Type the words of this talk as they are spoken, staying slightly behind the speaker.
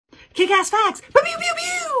Kick-ass facts. Pew, pew, pew,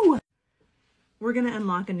 pew. We're going to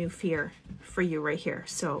unlock a new fear for you right here.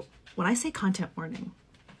 So when I say content warning,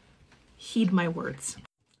 heed my words.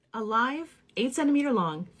 A live, 8-centimeter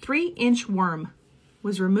long, 3-inch worm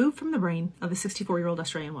was removed from the brain of a 64-year-old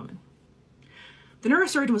Australian woman. The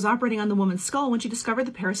neurosurgeon was operating on the woman's skull when she discovered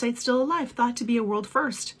the parasite still alive, thought to be a world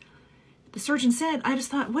first. The surgeon said, "I just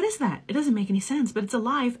thought, what is that? It doesn't make any sense, but it's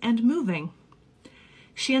alive and moving."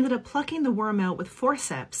 She ended up plucking the worm out with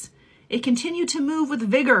forceps. "It continued to move with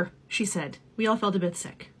vigor," she said. We all felt a bit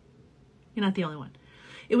sick. You're not the only one.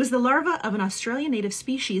 It was the larva of an Australian native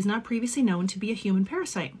species not previously known to be a human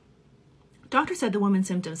parasite. Doctor said the woman's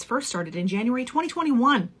symptoms first started in January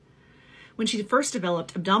 2021, when she first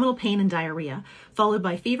developed abdominal pain and diarrhea, followed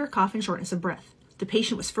by fever, cough, and shortness of breath. The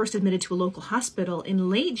patient was first admitted to a local hospital in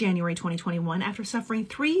late January 2021 after suffering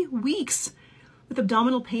 3 weeks with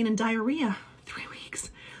abdominal pain and diarrhea. 3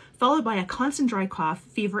 weeks. Followed by a constant dry cough,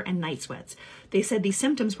 fever, and night sweats. They said these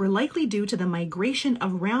symptoms were likely due to the migration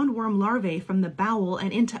of roundworm larvae from the bowel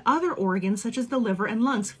and into other organs such as the liver and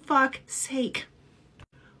lungs. Fuck's sake.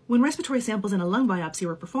 When respiratory samples and a lung biopsy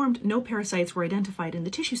were performed, no parasites were identified in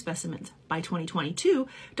the tissue specimens. By 2022,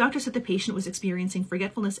 doctors said the patient was experiencing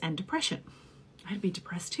forgetfulness and depression. I'd be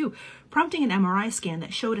depressed too, prompting an MRI scan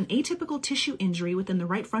that showed an atypical tissue injury within the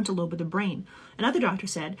right frontal lobe of the brain. Another doctor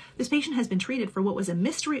said, this patient has been treated for what was a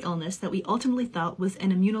mystery illness that we ultimately thought was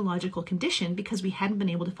an immunological condition because we hadn't been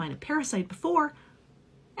able to find a parasite before.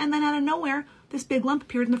 And then out of nowhere, this big lump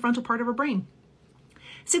appeared in the frontal part of her brain.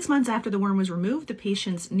 6 months after the worm was removed, the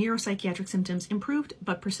patient's neuropsychiatric symptoms improved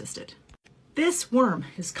but persisted. This worm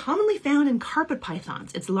is commonly found in carpet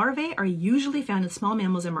pythons. Its larvae are usually found in small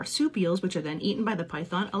mammals and marsupials, which are then eaten by the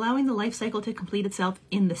python, allowing the life cycle to complete itself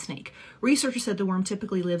in the snake. Researchers said the worm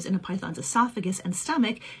typically lives in a python's esophagus and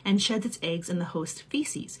stomach and sheds its eggs in the host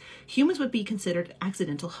feces. Humans would be considered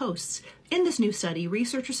accidental hosts. In this new study,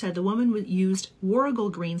 researchers said the woman used warrigal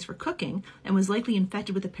greens for cooking and was likely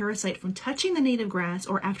infected with the parasite from touching the native grass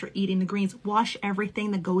or after eating the greens. Wash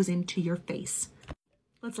everything that goes into your face.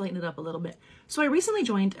 Let's lighten it up a little bit. So I recently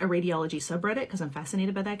joined a radiology subreddit because I'm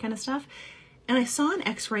fascinated by that kind of stuff. And I saw an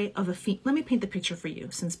x-ray of a let me paint the picture for you,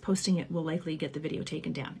 since posting it will likely get the video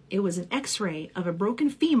taken down. It was an x-ray of a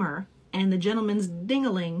broken femur, and the gentleman's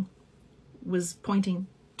ding-a-ling was pointing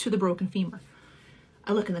to the broken femur.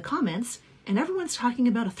 I look in the comments, and everyone's talking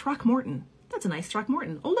about a Throckmorton. That's a nice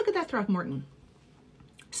Throckmorton. Oh, look at that Throckmorton.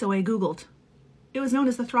 So I Googled. It was known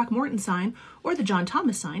as the Throckmorton sign or the John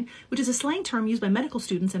Thomas sign, which is a slang term used by medical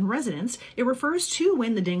students and residents. It refers to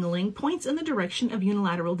when the ding-a-ling points in the direction of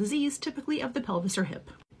unilateral disease, typically of the pelvis or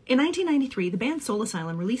hip. In 1993, the band Soul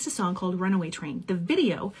Asylum released a song called Runaway Train. The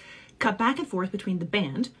video cut back and forth between the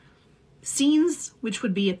band, scenes which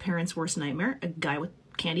would be a parent's worst nightmare, a guy with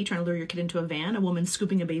candy trying to lure your kid into a van, a woman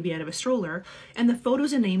scooping a baby out of a stroller, and the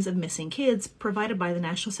photos and names of missing kids provided by the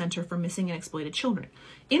National Center for Missing and Exploited Children.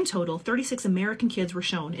 In total, 36 American kids were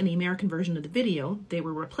shown in the American version of the video. They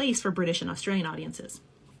were replaced for British and Australian audiences.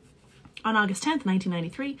 On August 10th,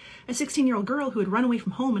 1993, a 16-year-old girl who had run away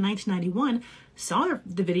from home in 1991 saw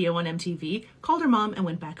the video on MTV, called her mom, and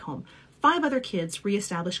went back home. 5 other kids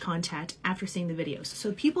reestablished contact after seeing the videos,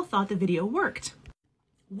 so people thought the video worked.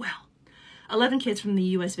 Well, 11 kids from the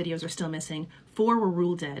US videos are still missing. 4 were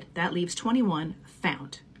ruled dead. That leaves 21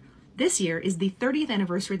 found. This year is the 30th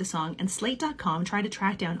anniversary of the song, and Slate.com tried to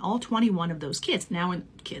track down all 21 of those kids. Now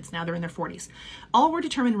they're in their 40s. All were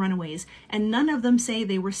determined runaways, and none of them say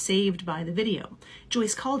they were saved by the video.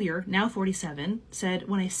 Joyce Collier, now 47, said,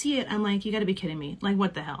 "When I see it, I'm like, you gotta be kidding me. Like,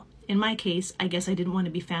 what the hell? In my case, I guess I didn't want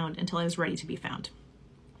to be found until I was ready to be found."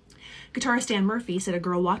 Guitarist Dan Murphy said a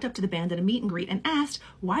girl walked up to the band at a meet and greet and asked,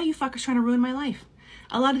 "Why are you fuckers trying to ruin my life?"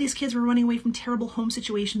 A lot of these kids were running away from terrible home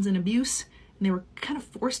situations and abuse, and they were kind of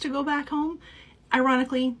forced to go back home.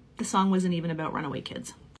 Ironically, the song wasn't even about runaway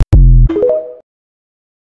kids.